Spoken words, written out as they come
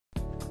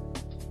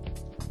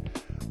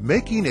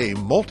Making a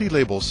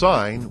multi-label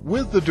sign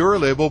with the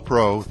DuraLabel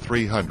PRO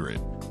 300.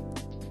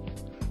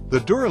 The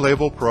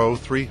DuraLabel PRO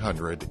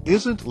 300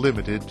 isn't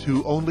limited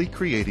to only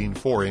creating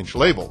 4-inch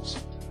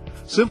labels.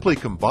 Simply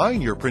combine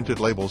your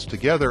printed labels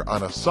together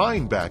on a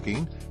sign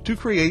backing to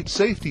create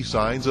safety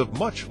signs of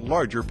much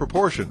larger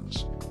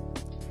proportions.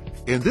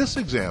 In this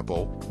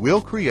example,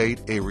 we'll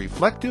create a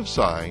reflective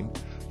sign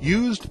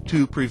used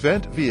to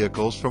prevent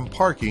vehicles from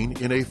parking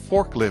in a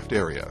forklift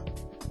area.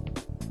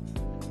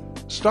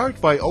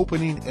 Start by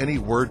opening any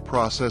word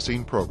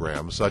processing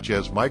program such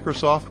as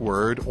Microsoft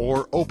Word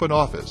or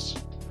OpenOffice.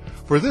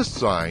 For this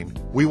sign,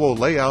 we will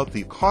lay out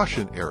the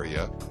caution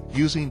area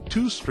using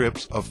 2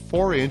 strips of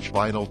 4-inch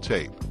vinyl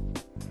tape.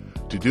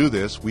 To do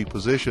this, we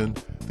position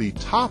the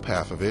top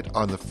half of it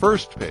on the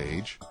first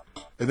page,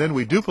 and then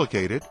we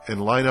duplicate it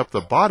and line up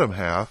the bottom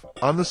half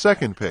on the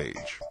second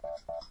page.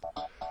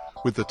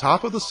 With the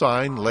top of the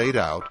sign laid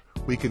out,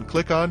 we can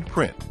click on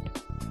Print.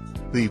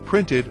 The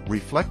printed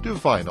reflective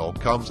vinyl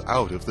comes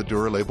out of the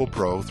DuraLabel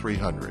PRO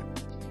 300.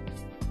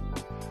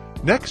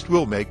 Next,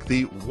 we'll make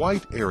the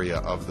white area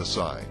of the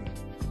sign.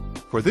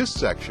 For this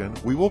section,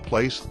 we will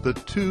place the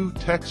 2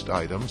 text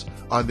items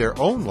on their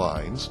own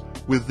lines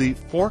with the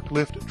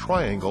forklift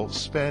triangle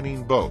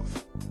spanning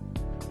both.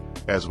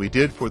 As we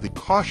did for the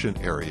caution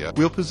area,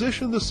 we'll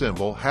position the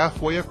symbol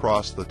halfway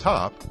across the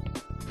top,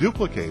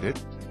 duplicate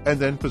it, and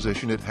then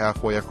position it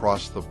halfway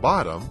across the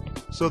bottom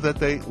so that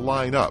they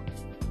line up.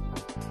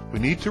 We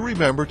need to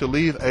remember to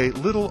leave a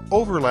little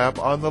overlap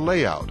on the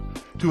layout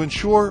to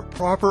ensure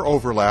proper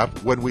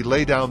overlap when we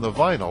lay down the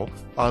vinyl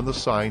on the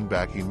sign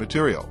backing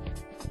material.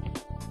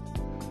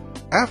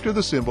 After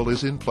the symbol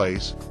is in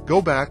place,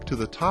 go back to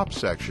the top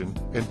section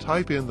and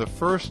type in the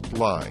first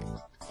line,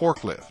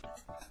 forklift.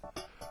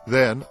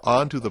 Then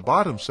on to the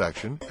bottom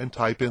section and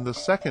type in the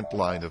second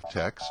line of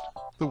text,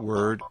 the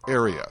word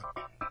area.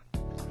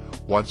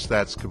 Once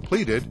that's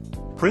completed,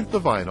 print the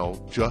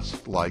vinyl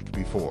just like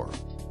before.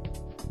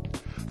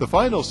 The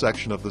final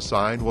section of the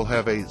sign will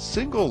have a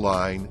single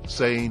line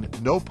saying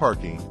no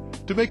parking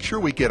to make sure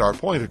we get our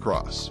point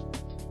across.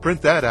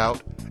 Print that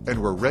out and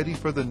we're ready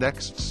for the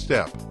next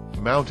step,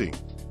 mounting.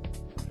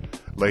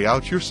 Lay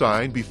out your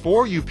sign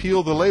before you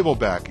peel the label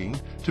backing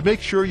to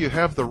make sure you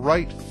have the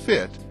right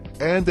fit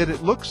and that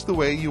it looks the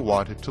way you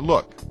want it to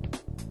look.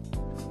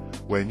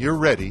 When you're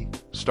ready,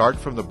 start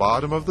from the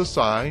bottom of the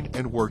sign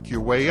and work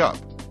your way up.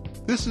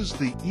 This is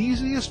the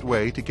easiest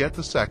way to get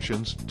the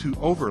sections to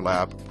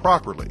overlap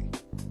properly.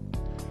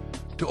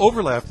 To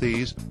overlap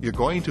these, you're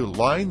going to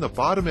line the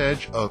bottom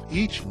edge of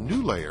each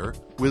new layer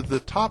with the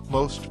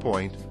topmost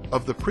point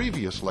of the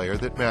previous layer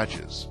that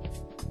matches.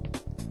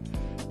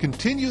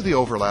 Continue the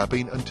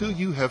overlapping until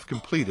you have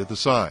completed the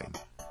sign.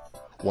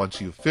 Once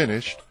you've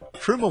finished,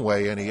 trim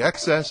away any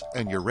excess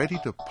and you're ready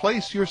to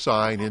place your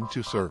sign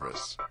into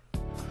service.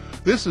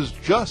 This is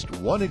just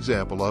one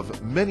example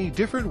of many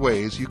different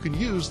ways you can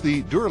use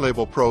the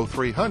DuraLabel PRO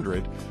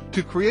 300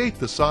 to create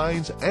the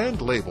signs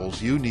and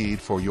labels you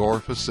need for your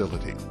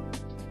facility.